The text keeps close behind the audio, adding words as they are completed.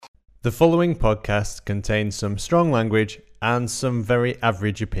The following podcast contains some strong language and some very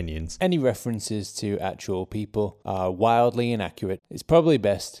average opinions. Any references to actual people are wildly inaccurate. It's probably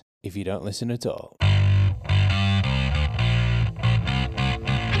best if you don't listen at all.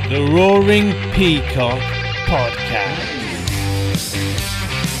 The Roaring Peacock Podcast.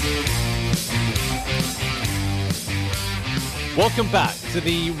 Welcome back to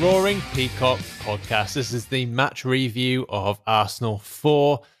the Roaring Peacock Podcast. This is the match review of Arsenal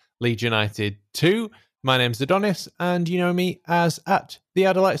 4, Leeds United 2. My name's Adonis, and you know me as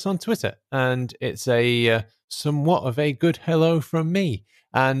 @TheAdelites on Twitter. And it's a somewhat of a good hello from me.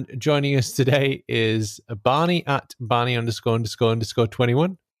 And joining us today is Barney at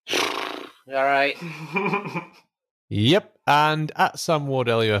Barney___21. All right. Yep, and at Sam Ward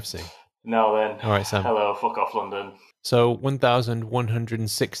LUFC. No, then. All right, Sam. Hello, fuck off London. So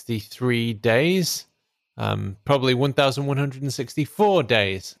 1,163 days, probably 1,164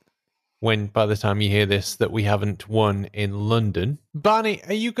 days when, by the time you hear this, that we haven't won in London. Barney,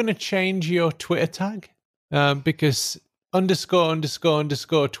 are you going to change your Twitter tag? Because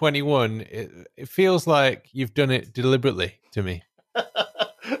 ___21, it feels like you've done it deliberately to me.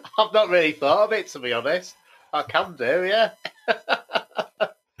 I've not really thought of it, to be honest. I can do, yeah.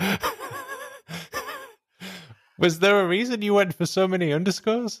 Was there a reason you went for so many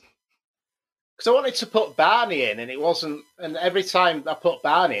underscores? Because I wanted to put Barney in, and it wasn't. And every time I put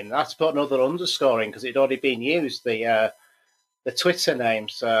Barney in, I had to put another underscore in because it'd already been used, the Twitter name.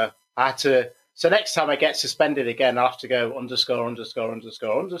 So I had to. So next time I get suspended again, I'll have to go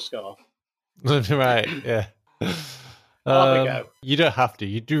 ______. Right, yeah. There we go. You don't have to.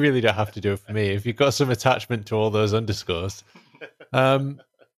 You really don't have to do it for me. If you've got some attachment to all those underscores.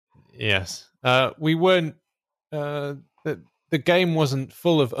 Yes. We weren't. The game wasn't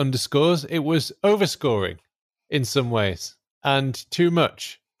full of underscores. It was overscoring in some ways, and too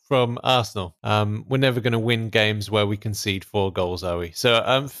much from Arsenal. We're never going to win games where we concede 4 goals, are we?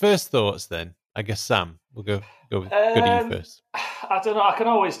 So, first thoughts then. I guess Sam, we'll go to you first. I don't know. I can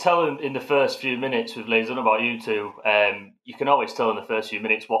always tell in the first few minutes with Leeds. I don't know about you two. You can always tell in the first few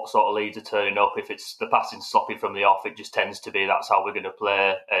minutes what sort of Leeds are turning up. If it's the passing sloppy from the off, it just tends to be that's how we're going to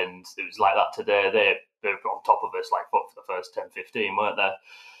play. And it was like that today. They're on top of us like for the first 10-15, weren't they?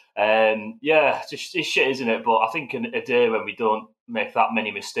 Yeah, it's shit, isn't it? But I think in a day when we don't make that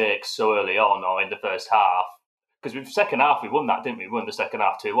many mistakes so early on or in the first half, because with the second half we won that, didn't we? We won the second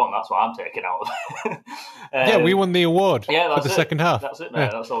half 2-1. That's what I'm taking out of it. Yeah, we won the award for the second half. That's it, mate.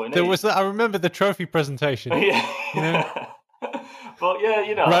 Yeah. That's all we need. There was that. I remember the trophy presentation. Yeah. You know? But yeah,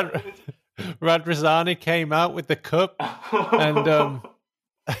 you know, Radrazani came out with the cup, and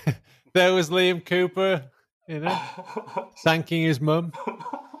there was Liam Cooper, you know, thanking his mum.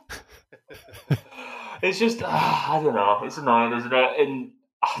 It's just, I don't know. It's annoying, isn't it? And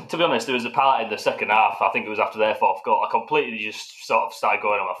to be honest, there was a part in the second half, I think it was after their 4th goal, I completely just sort of started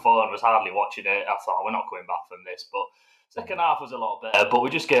going on my phone, was hardly watching it. I thought, we're not coming back from this. But second half was a lot better, but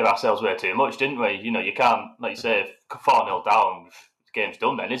we just gave ourselves way too much, didn't we? You know, you can't, like you say, 4-0 down, the game's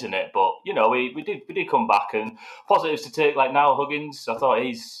done then, isn't it? But, you know, we did come back, and positives to take, like now Huggins, I thought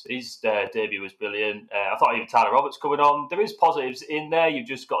his debut was brilliant. I thought even Tyler Roberts coming on. There is positives in there, you've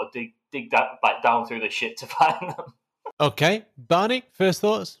just got to dig that like down through the shit to find them. Okay, Barney, first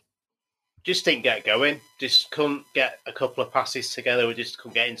thoughts? Just didn't get going. Just couldn't get a couple of passes together. We just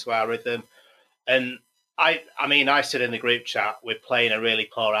couldn't get into our rhythm. And I mean, I said in the group chat, we're playing a really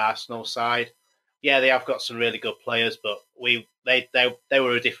poor Arsenal side. Yeah, they have got some really good players, but they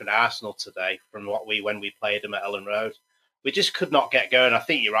were a different Arsenal today from when we played them at Ellen Road. We just could not get going. I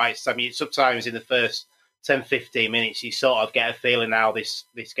think you're right. I mean, sometimes in the first 10-15 minutes, you sort of get a feeling how this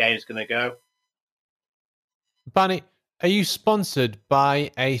game's going to go. Barney, are you sponsored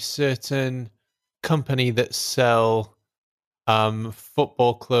by a certain company that sell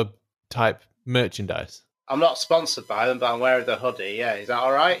football club type merchandise? I'm not sponsored by them, but I'm wearing the hoodie. Yeah, is that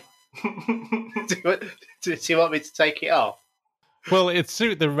all right? do you want me to take it off? Well, it'd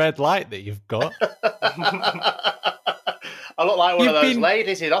suit the red light that you've got. I look like one of those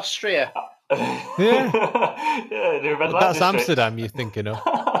ladies in Austria. Yeah, the red light that's district. Amsterdam you're thinking of.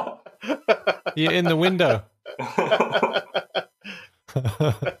 You're in the window.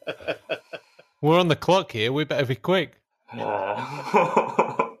 We're on the clock here. We better be quick.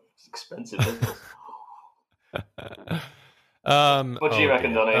 It's expensive, isn't it? What do you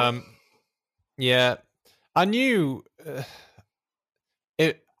reckon, Donny? Yeah, I knew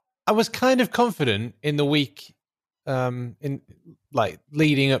it. I was kind of confident in the week, in like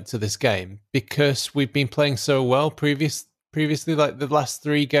leading up to this game, because we've been playing so well previously, like the last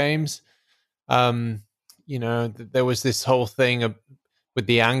 3 games. You know, there was this whole thing with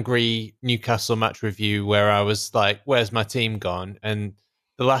the angry Newcastle match review where I was like, where's my team gone? And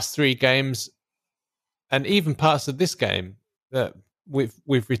the last 3 games, and even parts of this game that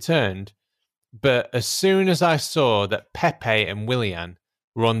we've returned. But as soon as I saw that Pepe and Willian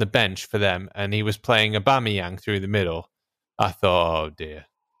were on the bench for them and he was playing Aubameyang through the middle, I thought, oh dear,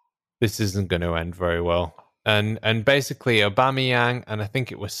 this isn't going to end very well. And basically Aubameyang and I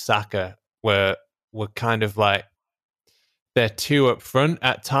think it was Saka were kind of like their 2 up front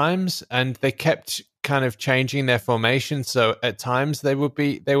at times, and they kept kind of changing their formation. So at times they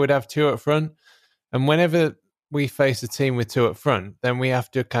would have 2 up front, and whenever we face a team with 2 up front, then we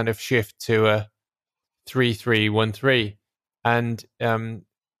have to kind of shift to a 3-3-1-3, and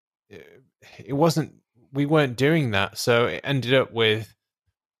it wasn't. We weren't doing that, so it ended up with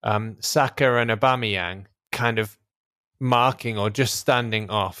Saka and Aubameyang kind of marking or just standing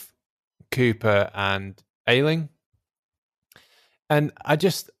off Cooper and Ayling. And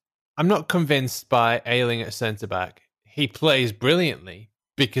I'm not convinced by Ayling at centre back. He plays brilliantly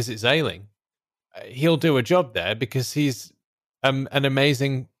because it's Ayling. He'll do a job there because he's an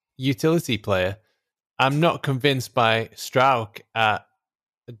amazing utility player. I'm not convinced by Struijk at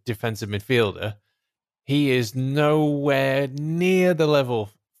defensive midfielder. He is nowhere near the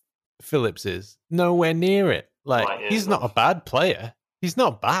level Phillips is. Nowhere near it. He's not a bad player. He's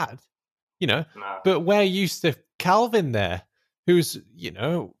not bad, No. But we're used to Calvin there, who's,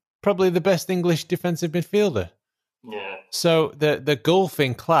 probably the best English defensive midfielder. Yeah. So the gulf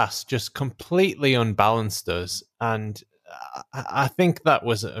in class just completely unbalanced us, and I think that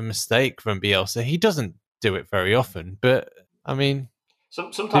was a mistake from Bielsa. He doesn't do it very often, but I mean,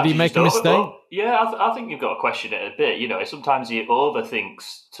 sometimes did he make a mistake? Yeah, I think you've got to question it a bit. Sometimes he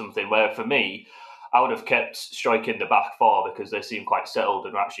overthinks something. Where for me, I would have kept striking the back 4 because they seem quite settled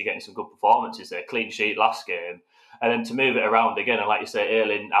and are actually getting some good performances there. Clean sheet last game. And then to move it around again, and like you say,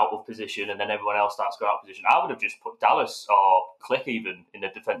 Ayling out of position, and then everyone else starts going out of position. I would have just put Dallas or Click even in the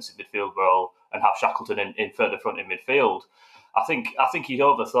defensive midfield role and have Shackleton in further front in midfield. I think he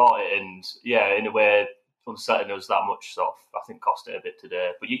overthought it, and in a way, unsettling us that much. Sort of, I think cost it a bit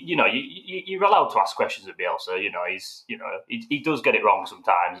today. But you're allowed to ask questions of Bielsa. He does get it wrong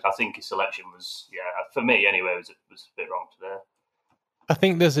sometimes. I think his selection was, for me anyway, was a bit wrong today. I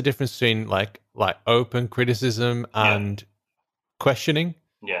think there's a difference between like open criticism and questioning.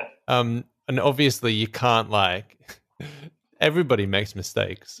 Yeah. And obviously you can't everybody makes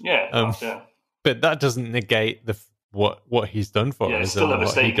mistakes. Yeah. But that doesn't negate what he's done for us. It's still a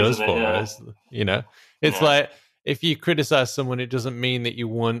mistake, what he does for us. It's like if you criticize someone, it doesn't mean that you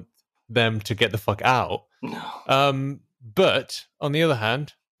want them to get the fuck out. No. But on the other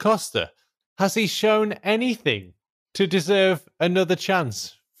hand, Costa, has he shown anything to deserve another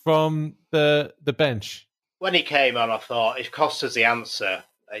chance from the bench? When he came on, I thought, if Costa's the answer,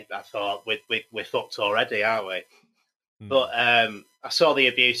 I thought we're fucked already, aren't we? But I saw the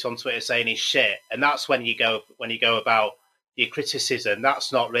abuse on Twitter saying he's shit, and that's when you go about your criticism.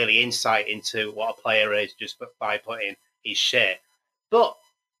 That's not really insight into what a player is just by putting he's shit. But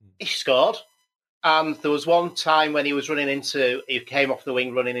he scored, and there was one time when he came off the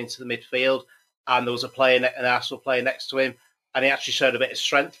wing running into the midfield, and there was an Arsenal player next to him, and he actually showed a bit of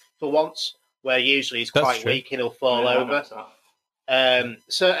strength for once, where usually he's quite weak and he'll fall over. And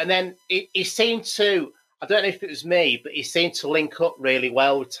then he seemed to, I don't know if it was me, but he seemed to link up really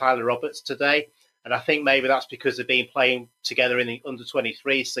well with Tyler Roberts today. And I think maybe that's because they've been playing together in the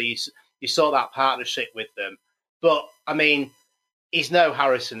under-23, so you saw that partnership with them. But, I mean, he's no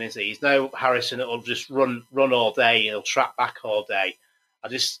Harrison, is he? He's no Harrison that will just run all day, he'll trap back all day. I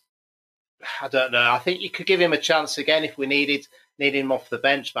don't know. I think you could give him a chance again if we needed him off the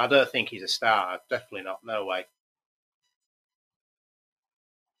bench, but I don't think he's a starter. Definitely not. No way.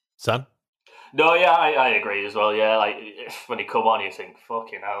 Sam? No, yeah, I agree as well. Yeah, when he come on, you think,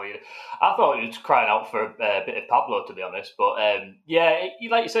 fucking hell. I thought he was crying out for a bit of Pablo, to be honest. But like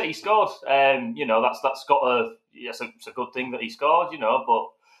you said, he scored. It's a good thing that he scored. But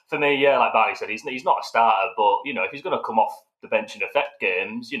for me, like Barney said, he's not a starter. But if he's going to come off the bench and affect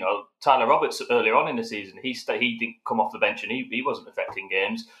games, Tyler Roberts earlier on in the season, he didn't come off the bench and he wasn't affecting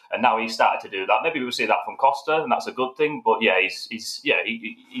games, and now he's started to do that. Maybe we'll see that from Costa, and that's a good thing. But he's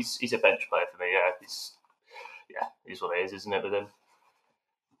a bench player for me. He's what it is, isn't it? With him,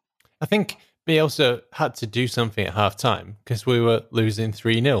 I think Bielsa had to do something at half time because we were losing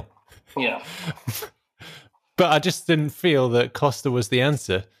 3-0. Yeah. But I just didn't feel that Costa was the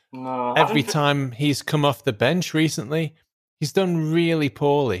answer. No, every time he's come off the bench recently, he's done really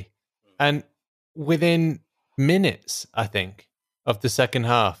poorly. And within minutes, I think, of the second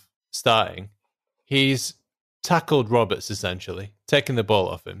half starting, he's tackled Roberts, essentially. taken the ball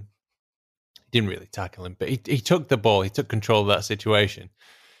off him. He didn't really tackle him, but he took the ball. He took control of that situation.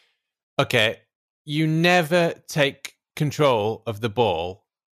 Okay, you never take control of the ball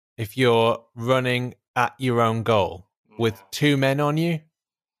if you're running at your own goal with two men on you.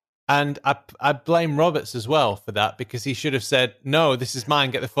 And I blame Roberts as well for that, because he should have said, no, this is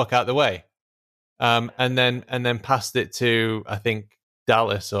mine, get the fuck out of the way. And then passed it to, I think,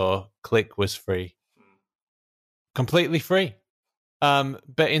 Dallas or Click was free. Completely free.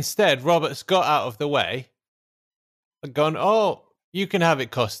 But instead, Roberts got out of the way and gone, oh, you can have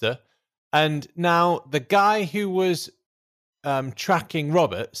it, Costa. And now the guy who was tracking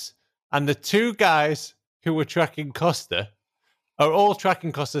Roberts and the two guys who were tracking Costa are all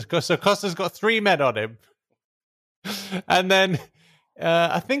tracking Costa. So Costa's got three men on him. And then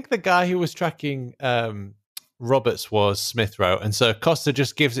I think the guy who was tracking Roberts was Smith Rowe. And so Costa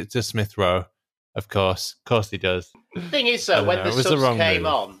just gives it to Smith Rowe. Of course he does. The thing is, though, when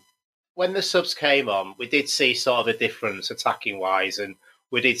the subs came on, we did see sort of a difference attacking wise, and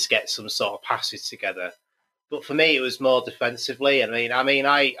we did get some sort of passes together. But for me, it was more defensively.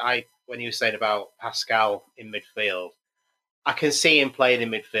 I when you were saying about Pascal in midfield, I can see him playing in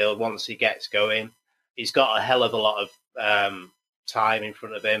midfield once he gets going. He's got a hell of a lot of time in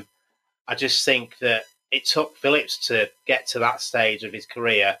front of him. I just think that it took Phillips to get to that stage of his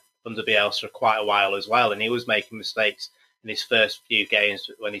career under Bielsa for quite a while as well, and he was making mistakes in his first few games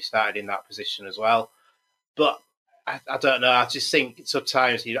when he started in that position as well. But I don't know. I just think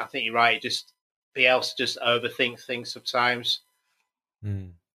sometimes I think you're right. Bielsa just overthinks things sometimes.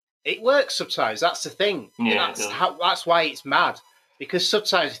 It works sometimes. That's the thing. Yeah, that's why it's mad, because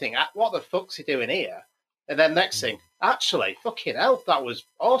sometimes you think, "What the fuck's he doing here?" And then next thing, actually, fucking hell, that was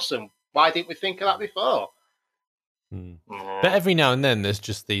awesome. Why didn't we think of that before? But every now and then there's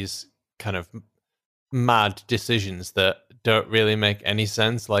just these kind of mad decisions that don't really make any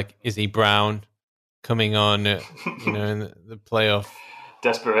sense. Like Izzy Brown coming on, in the playoff.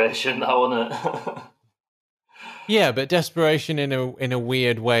 Desperation, that wasn't it? Yeah, but desperation in a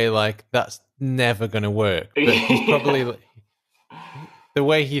weird way. Like that's never going to work. But he's probably the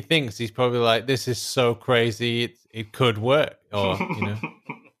way he thinks. He's probably like, this is so crazy. It could work, or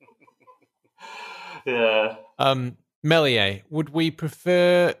Yeah. Melier, would we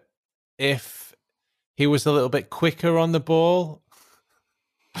prefer if he was a little bit quicker on the ball?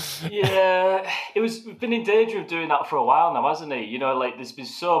 Yeah, we've been in danger of doing that for a while now, hasn't he? There's been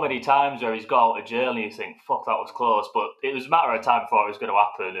so many times where he's got out of jail and you think, fuck, that was close. But it was a matter of time before it was going to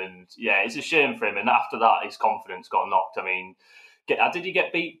happen. And yeah, it's a shame for him. And after that, his confidence got knocked. I mean, did he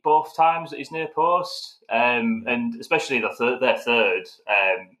get beat both times at his near post? And especially their third.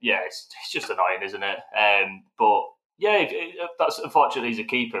 It's just annoying, isn't it? But yeah, that's unfortunately he's a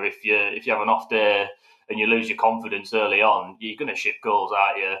keeper. If you have an off day and you lose your confidence early on, you're going to ship goals,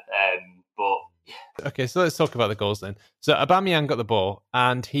 aren't you? Okay, so let's talk about the goals then. So Aubameyang got the ball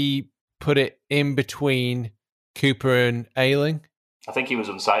and he put it in between Cooper and Ayling. I think he was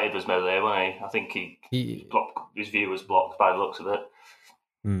unsighted, was Melier, wasn't he? I think he blocked, his view was blocked by the looks of it.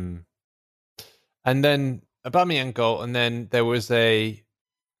 And then Aubameyang goal, and then there was a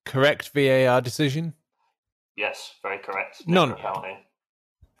correct VAR decision. Yes, very correct.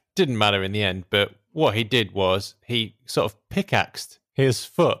 Didn't matter in the end, but what he did was he sort of pickaxed his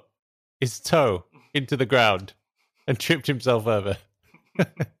toe into the ground and tripped himself over.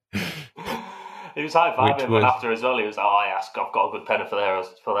 He was high-fiving one after as well. He was like, I've got a good penner for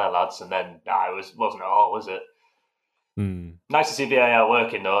their lads. And then, it wasn't at all, was it? Nice to see VAR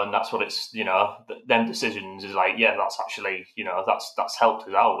working, though, and that's what it's, them decisions is like, yeah, that's actually, that's helped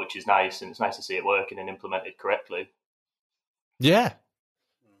us out, which is nice, and it's nice to see it working and implemented correctly. Yeah.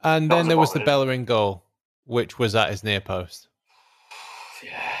 And then there was the Bellerin goal, which was at his near post.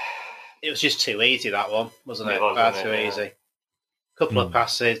 Yeah. It was just too easy, that one, wasn't it? Far too easy. Couple of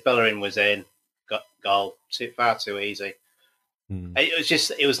passes, Bellerin was in. Goal, far too easy.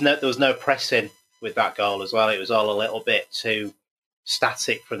 There was no pressing with that goal as well. It was all a little bit too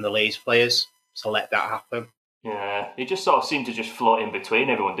static from the Leeds players to let that happen. Yeah, he just sort of seemed to just float in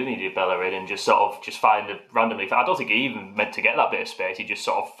between everyone, didn't he, Bellerin, and just find it randomly. I don't think he even meant to get that bit of space. He just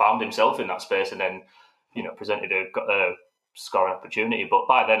sort of found himself in that space and then, presented a scoring opportunity. But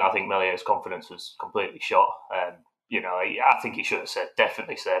by then, I think Melier's confidence was completely shot. I think he should have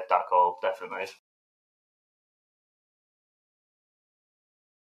definitely saved that goal, definitely.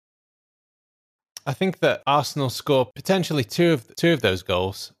 I think that Arsenal scored potentially two of those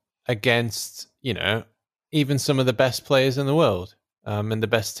goals against, even some of the best players in the world, and the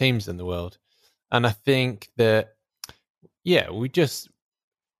best teams in the world. And I think that,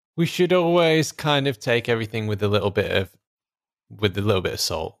 we should always kind of take everything with a little bit of with a little bit of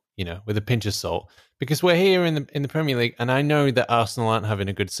salt, with a pinch of salt, because we're here in the Premier League, and I know that Arsenal aren't having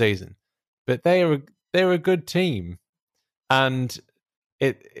a good season, but they're a good team, and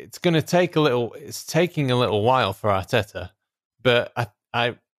it's going to take it's taking a little while for Arteta, but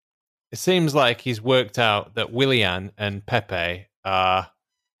it seems like he's worked out that Willian and Pepe are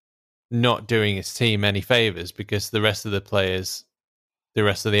not doing his team any favors, because the rest of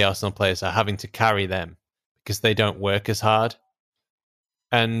the Arsenal players are having to carry them because they don't work as hard.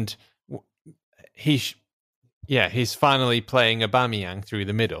 And he's finally playing Aubameyang through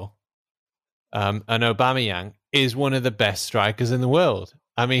the middle. And Aubameyang is one of the best strikers in the world.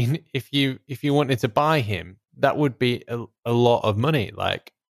 I mean, if you wanted to buy him, that would be a lot of money,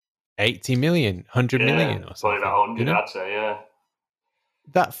 like 80 million, 100 million or something. Probably about 100, I'd say, yeah.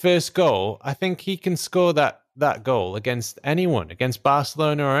 That first goal, I think he can score that goal against anyone, against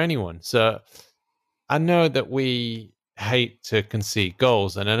Barcelona or anyone. So I know that we hate to concede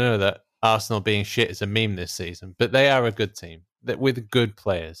goals, and I know that Arsenal being shit is a meme this season, but they are a good team with good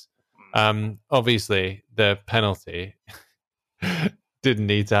players. Obviously, the penalty didn't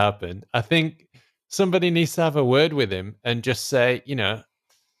need to happen. I think somebody needs to have a word with him and just say,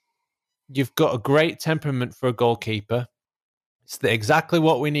 you've got a great temperament for a goalkeeper. It's exactly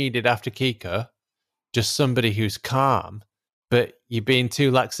what we needed after Kiko. Just somebody who's calm, but you're being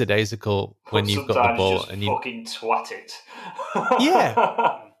too lackadaisical when you've got the ball. Just fucking twat it.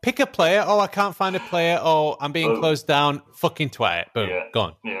 Yeah. Pick a player. Oh, I can't find a player. Oh, I'm being closed down. Fucking twat it. Boom. Yeah.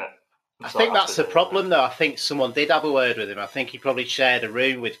 Gone. Yeah. I think that's the problem, though. I think someone did have a word with him. I think he probably shared a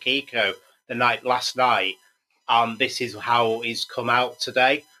room with Kiko last night, and this is how he's come out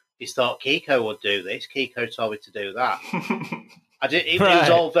today. He thought Kiko would do this. Kiko told me to do that. It was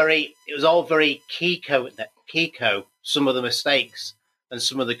all very Kiko. Some of the mistakes and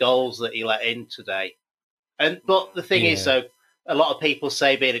some of the goals that he let in today. But the thing is, though, a lot of people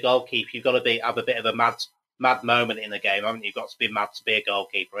say being a goalkeeper, you've got to have a bit of a mad moment in the game, haven't you? You've got to be mad to be a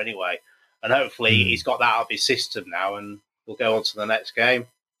goalkeeper anyway. And hopefully he's got that out of his system now, and we'll go on to the next game,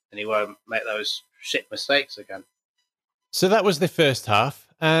 and he won't make those shit mistakes again. So that was the first half,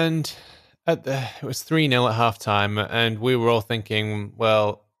 and it was 3-0 at half-time, and we were all thinking,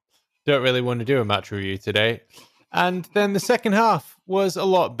 well, don't really want to do a match review today. And then the second half was a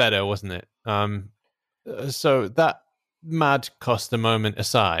lot better, wasn't it? So that mad Costa moment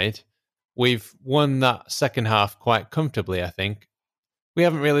aside, we've won that second half quite comfortably, I think. We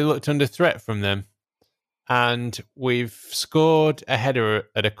haven't really looked under threat from them, and we've scored a header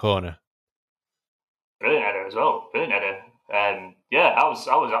at a corner. Brilliant header as well. Brilliant header. I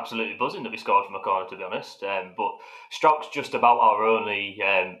was absolutely buzzing that we scored from a corner, to be honest. But Strock's just about our only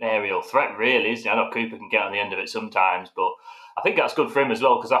aerial threat, really, isn't he? I know Cooper can get on the end of it sometimes, but I think that's good for him as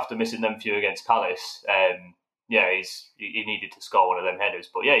well, because after missing them few against Palace, he needed to score one of them headers.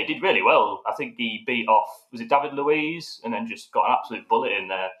 But yeah, he did really well. I think he beat off, was it David Luiz, and then just got an absolute bullet in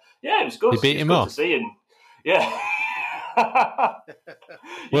there. Yeah, it was good. He beat him off to see him. Yeah.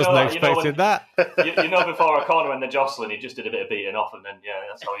 Wasn't expecting that. Before a corner when they're jostling, he just did a bit of beating off, and then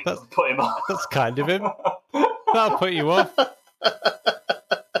that's how he put him off. That's kind of him. That'll put you off.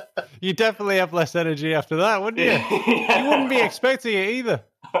 You definitely have less energy after that, wouldn't you? You wouldn't be expecting it either.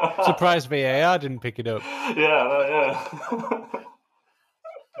 Surprised VAR didn't pick it up. Yeah.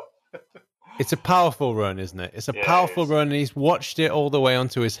 It's a powerful run, isn't it? It's a powerful run, and he's watched it all the way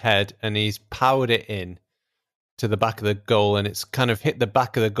onto his head, and he's powered it in to the back of the goal, and it's kind of hit the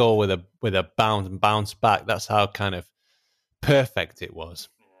back of the goal with a bound and bounced back. That's how kind of perfect it was.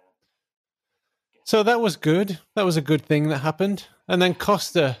 So that was good. That was a good thing that happened. And then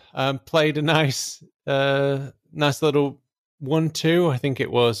Costa played a nice little 1-2, I think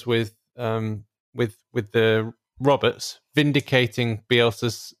it was, with the Roberts, vindicating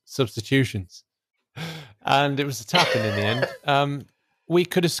Bielsa's substitutions. And it was a tap-in the end. We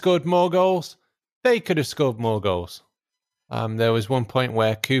could have scored more goals. They could have scored more goals. There was one point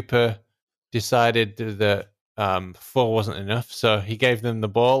where Cooper decided that 4 wasn't enough, so he gave them the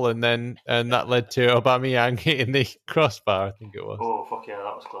ball, and that led to Aubameyang hitting the crossbar, I think it was. Oh, fuck yeah,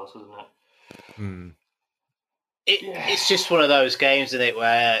 that was close, wasn't it? It's just one of those games, isn't it,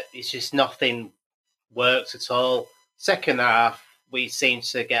 where it's just nothing works at all. Second half, we seem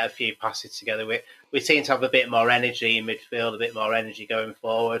to get a few passes together. We seem to have a bit more energy in midfield, a bit more energy going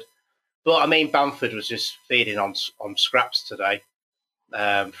forward. But I mean, Bamford was just feeding on scraps today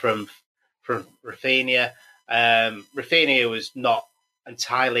from Rafinha. Rafinha was not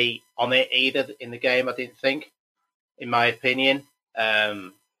entirely on it either in the game, I didn't think, in my opinion.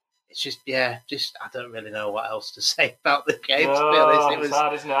 it's just I don't really know what else to say about the game. No, to be honest, it's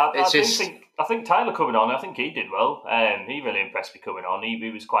hard, isn't it? I think Tyler coming on. I think he did well. He really impressed me coming on. He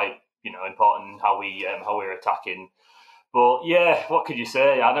was quite important in how we were attacking. But yeah, what could you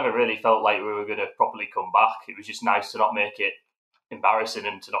say? I never really felt like we were going to properly come back. It was just nice to not make it embarrassing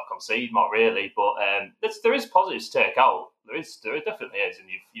and to not concede, not really. But there is positives to take out. There definitely is, and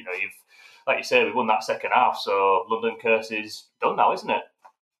you've like you say, we won that second half. So London curse is done now, isn't it?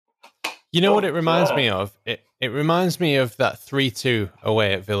 You know what it reminds me of? It reminds me of that 3-2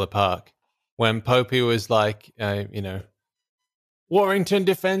 away at Villa Park when Popey was like, Warrington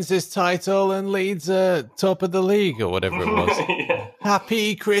defends his title and Leeds are top of the league or whatever it was. Yeah.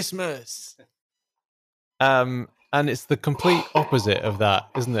 Happy Christmas. And it's the complete opposite of that,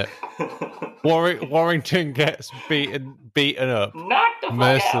 isn't it? Warrington gets beaten up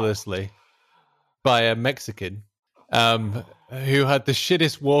mercilessly by a Mexican who had the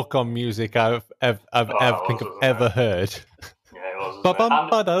shittest walk-on music I think I've ever heard. It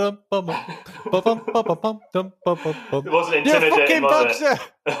wasn't intimidating, was it?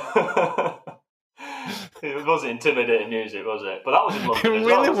 It wasn't intimidating music, was it? But that was in London. It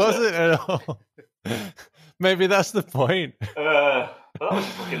really wasn't at all. Maybe that's the point. But that was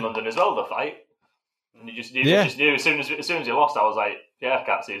fucking London as well, the fight. And you just knew as soon as you lost, I was like, I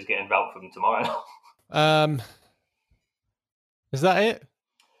can't see who's getting out from tomorrow. Is that it?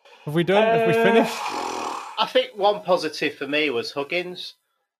 Have we done? Have we finished? I think one positive for me was Huggins.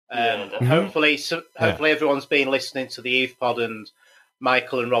 Hopefully everyone's been listening to the Youth Pod, and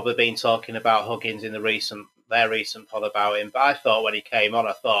Michael and Rob have been talking about Huggins in their recent pod about him. But I thought when he came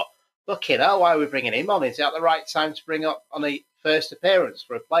on, fucking hell, why are we bringing him on? Is it at the right time to bring up on a first appearance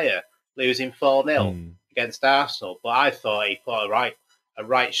for a player losing 4-0 against Arsenal? But I thought he put a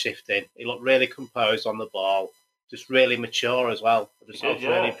right shift in. He looked really composed on the ball, just really mature as well. I was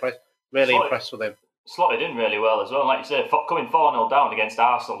really impressed with him. Slotted in really well as well. Like you say, coming 4-0 down against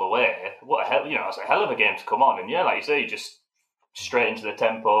Arsenal away, what a hell, it's a hell of a game to come on. And like you say, just straight into the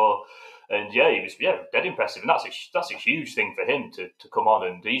tempo. And he was dead impressive. And that's a huge thing for him to come on,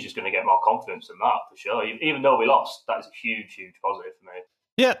 and he's just going to get more confidence than that for sure. Even though we lost, that is a huge, huge positive for me.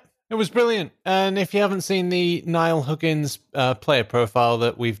 Yeah, it was brilliant. And if you haven't seen the Niall Huggins player profile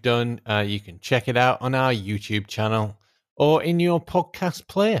that we've done, you can check it out on our YouTube channel or in your podcast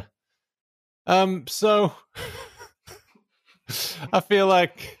player. So I feel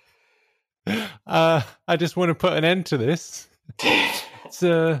like I just want to put an end to this.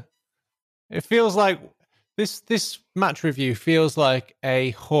 It feels like this match review feels like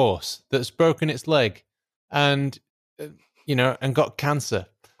a horse that's broken its leg and got cancer.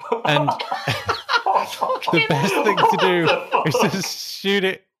 And the best thing to do is just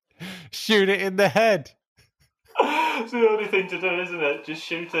shoot it in the head. It's the only thing to do, isn't it? Just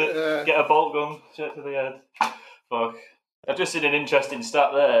shoot it, get a bolt gun, straight to the head. Fuck. I've just seen an interesting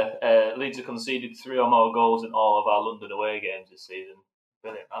stat there. Leeds have conceded 3 or more goals in all of our London away games this season.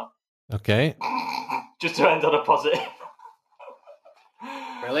 Brilliant, that. Okay. Just to end on a positive.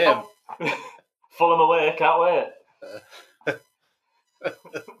 Brilliant. Fulham away, can't wait.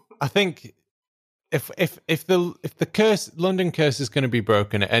 I think if the London curse is going to be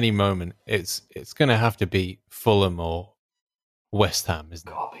broken at any moment, it's going to have to be Fulham or West Ham, isn't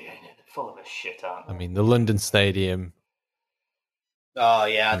it? Gotta be, ain't it? Fulham are shit, aren't they? I mean, the London Stadium. Oh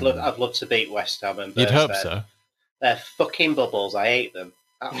yeah, I'd love to beat West Ham and you'd hope so. They're fucking bubbles. I hate them.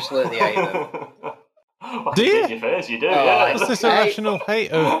 Absolutely hate them. Do you? Your face, you do. Yeah. What's this irrational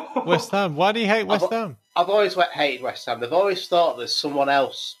hate of West Ham? Why do you hate West Ham? I've always hated West Ham. They've always thought there's someone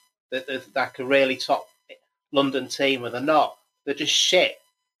else that a really top London team, and they're not. They're just shit.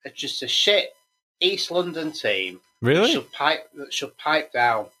 They're just a shit East London team. Really? That should pipe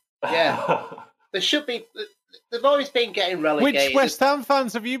down. Yeah. There should be. They've always been getting relegated. Which West Ham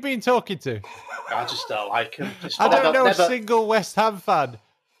fans have you been talking to? I just don't like them. I don't know a single West Ham fan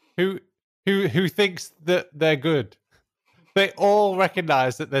who thinks that they're good. They all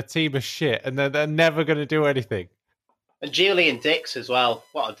recognise that their team is shit and they're never going to do anything. And Julian Dix as well.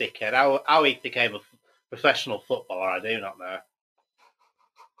 What a dickhead. How he became a professional footballer, I do not know.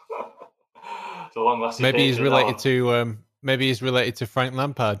 It's a long-lasting maybe he's related to Frank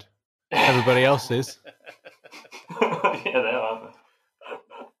Lampard. Everybody else is. Yeah, they are.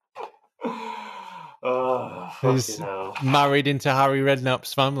 Oh, he's married into Harry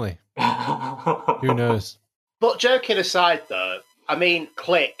Redknapp's family. Who knows? But joking aside, though, I mean,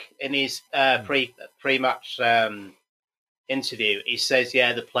 Click in his pre-match interview, he says,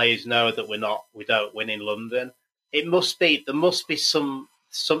 "Yeah, the players know that we don't win in London." There must be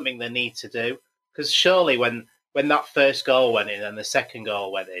something they need to do, because surely when when that first goal went in and the second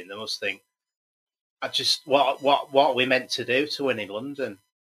goal went in, they must think, what are we meant to do to win in London?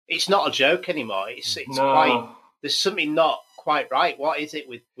 It's not a joke anymore. It's quite. There's something not quite right. What is it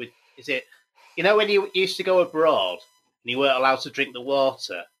with is it? You know when you used to go abroad and you weren't allowed to drink the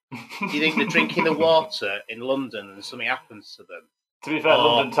water. Do you think they're drinking the water in London and something happens to them? To be fair,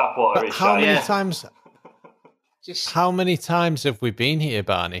 London tap water is how many times? How many times have we been here,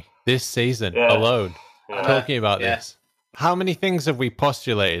 Barney, this season alone, talking about this? How many things have we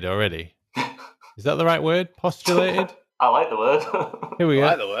postulated already? Is that the right word? Postulated? I like the word. Here we go. I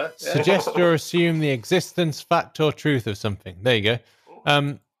like the word. Yeah. Suggest or assume the existence, fact, or truth of something. There you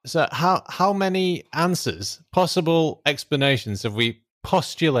go. So how many answers, possible explanations have we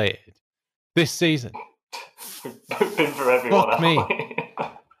postulated this season? Been for everyone. Fuck me.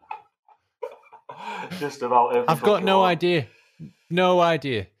 Just about every I've got no idea. No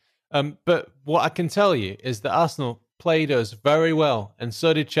idea. But what I can tell you is that Arsenal played us very well, and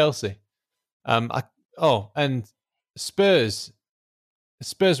so did Chelsea. And Spurs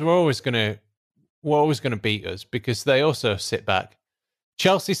were always going to beat us because they also sit back.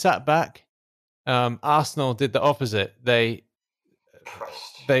 Chelsea sat back. Arsenal did the opposite. They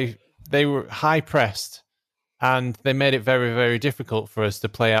were high pressed, and they made it very, very difficult for us to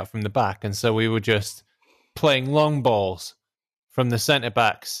play out from the back. And so we were just playing long balls from the centre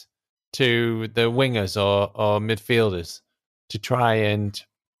backs to the wingers or midfielders to try and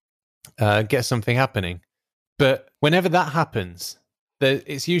get something happening. But whenever that happens,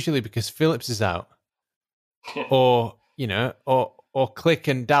 it's usually because Phillips is out, or Click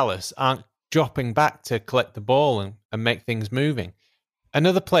and Dallas aren't dropping back to collect the ball and make things moving.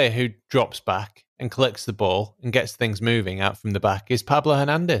 Another player who drops back and collects the ball and gets things moving out from the back is Pablo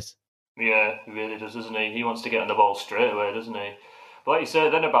Hernandez. Yeah, he really does, doesn't he? He wants to get on the ball straight away, doesn't he? But like you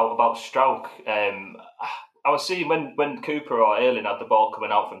said then about Strauch, I was seeing when Cooper or Ayling had the ball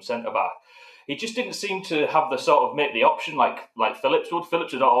coming out from centre back, he just didn't seem to have the sort of make the option like Phillips would.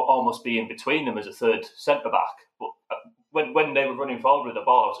 Phillips would almost be in between them as a third centre back. But when they were running forward with the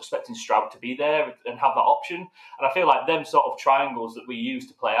ball, I was expecting Strauch to be there and have that option. And I feel like them sort of triangles that we use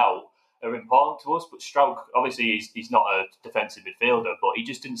to play out are important to us. But Strauch, obviously, he's not a defensive midfielder, but he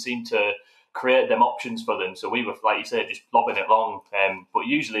just didn't seem to create them options for them. So we were, like you said, just lobbing it long. But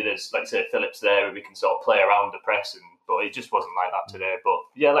usually there's, like you said, Phillips there where we can sort of play around the press. But it just wasn't like that today. But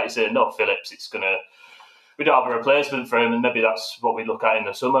yeah, like you said, no Phillips. We don't have a replacement for him, and maybe that's what we look at in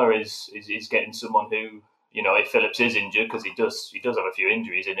the summer is getting someone who, if Phillips is injured, because he does have a few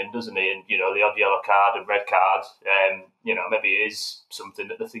injuries in him, doesn't he? And the odd yellow card and red card, maybe it is something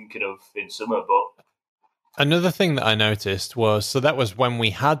that they're thinking of in summer. But another thing that I noticed was, that was when we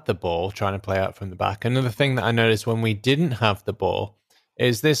had the ball trying to play out from the back. Another thing that I noticed when we didn't have the ball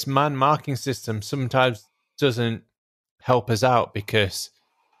is this man marking system sometimes doesn't help us out because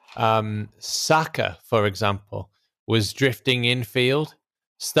Saka, for example, was drifting infield,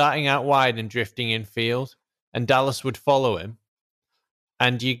 starting out wide and drifting infield, and Dallas would follow him.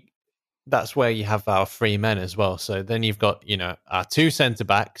 And that's where you have our free men as well. So then you've got, our two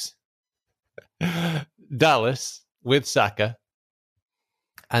centre-backs, Dallas with Saka,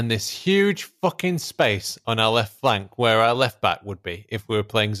 and this huge fucking space on our left flank where our left back would be if we were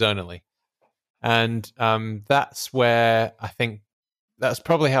playing zonally. And that's where I think that's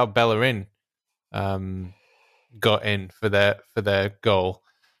probably how Bellerin got in for their goal.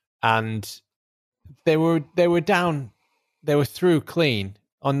 And they were down, they were through clean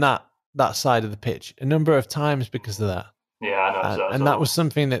on that side of the pitch a number of times because of that. Yeah, I know. And that was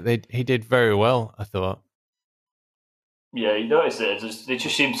something that he did very well, I thought. Yeah, you notice it. There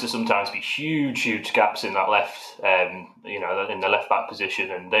just seems to sometimes be huge gaps in that left, in the left back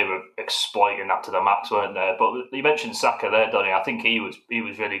position, and they were exploiting that to the max, weren't they? But you mentioned Saka there, Donny. I think he was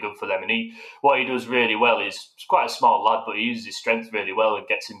really good for them, and what he does really well is he's quite a small lad, but he uses his strength really well and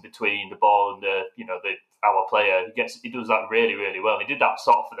gets in between the ball and our player. He does that really, really well. He did that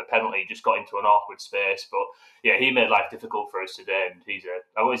sort of for the penalty. He just got into an awkward space, but yeah, he made life difficult for us today. And he's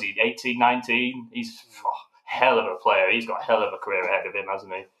 18, 19? He's hell of a player. He's got a hell of a career ahead of him,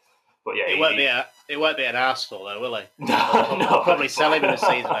 hasn't he? But yeah, it won't be at Arsenal though, will he? No, probably sell him in a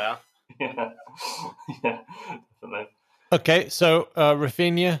season and a half. Yeah, definitely. Okay, so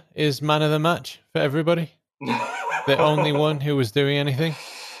Rafinha is man of the match for everybody. The only one who was doing anything.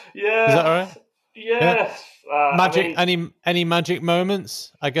 Yeah, is that all right? Yeah. Magic? Any magic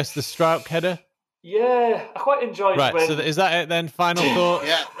moments? I guess the Strauch header. Yeah, I quite enjoyed. Right, so is that it then? Final thoughts.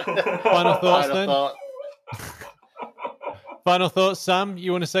 Yeah. Final thoughts then. Final thoughts, Sam?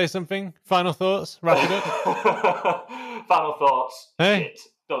 You want to say something? Final thoughts? Wrap it up. Final thoughts. Hey? Shit.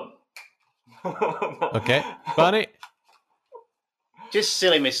 Done. Okay, Barney? Just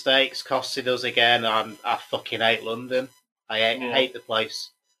silly mistakes costed us again. I fucking hate London. I hate the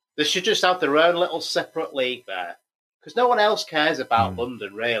place. They should just have their own little separate league there, because no one else cares about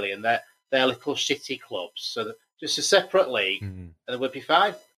London really, and their little shitty clubs. So just a separate league, and it would be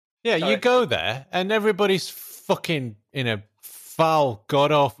fine. Yeah, you go there, and everybody's fucking in a foul,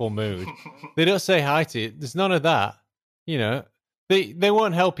 god-awful mood. They don't say hi to you. There's none of that. You know, they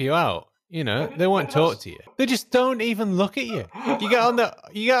won't help you out. You know, they won't talk to you. They just don't even look at you. You get on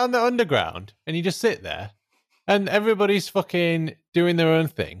the underground, and you just sit there, and everybody's fucking doing their own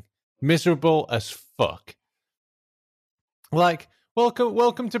thing, miserable as fuck. Like,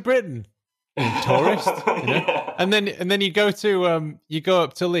 welcome to Britain, you tourist. You know? Yeah. And then you go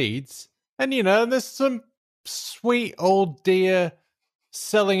up to Leeds, and there's some sweet old dear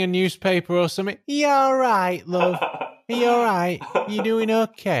selling a newspaper or something. You all right, love? Are you all right? You doing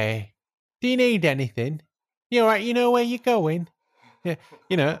okay? Do you need anything? You all right? You know where you're going? Yeah,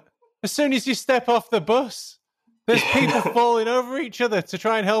 as soon as you step off the bus, there's people falling over each other to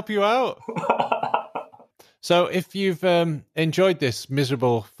try and help you out. So if you've enjoyed this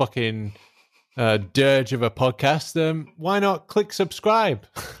miserable fucking dirge of a podcast, why not click subscribe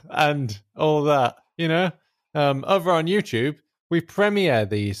and all that? Over on YouTube, we premiere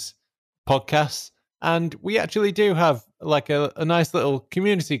these podcasts, and we actually do have like a nice little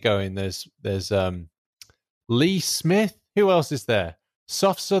community going. There's Lee Smith. Who else is there?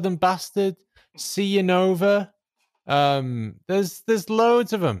 Soft Southern Bastard. See You Nova. There's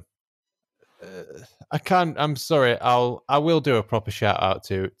loads of them. I'm sorry. I will do a proper shout out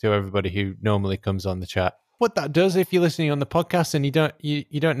to everybody who normally comes on the chat. What that does, if you're listening on the podcast and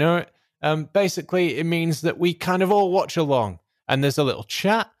you don't know it, basically it means that we kind of all watch along, and there's a little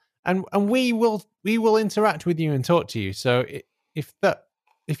chat, and we will interact with you and talk to you. So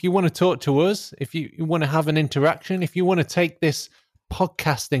if you want to talk to us, if you want to have an interaction, if you want to take this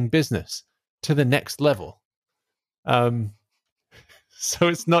podcasting business to the next level, so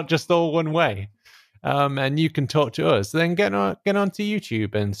it's not just all one way, and you can talk to us, then get onto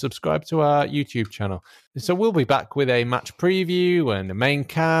YouTube and subscribe to our YouTube channel. So we'll be back with a match preview and a main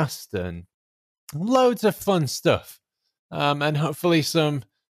cast and loads of fun stuff, and hopefully some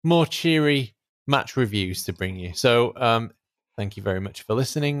more cheery match reviews to bring you. So thank you very much for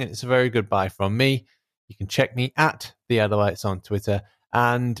listening. It's a very goodbye from me. You can check me at The Adelites on Twitter.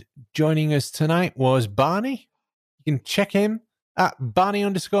 And joining us tonight was Barney. You can check him at Barney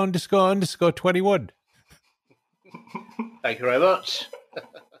 ___21. Thank you very much.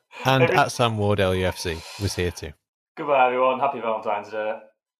 And at Sam Ward LUFC was here too. Goodbye, everyone. Happy Valentine's Day.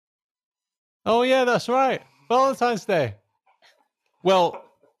 Oh, yeah, that's right. Valentine's Day. Well,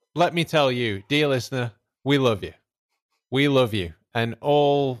 let me tell you, dear listener, we love you. We love you. And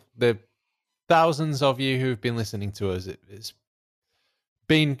all the thousands of you who've been listening to us, it's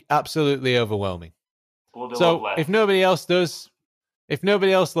been absolutely overwhelming. So if nobody else does, if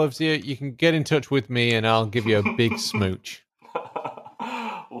nobody else loves you, you can get in touch with me and I'll give you a big smooch.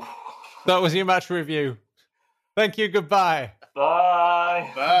 That was your match review. Thank you. Goodbye.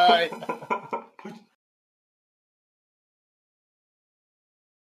 Bye. Bye.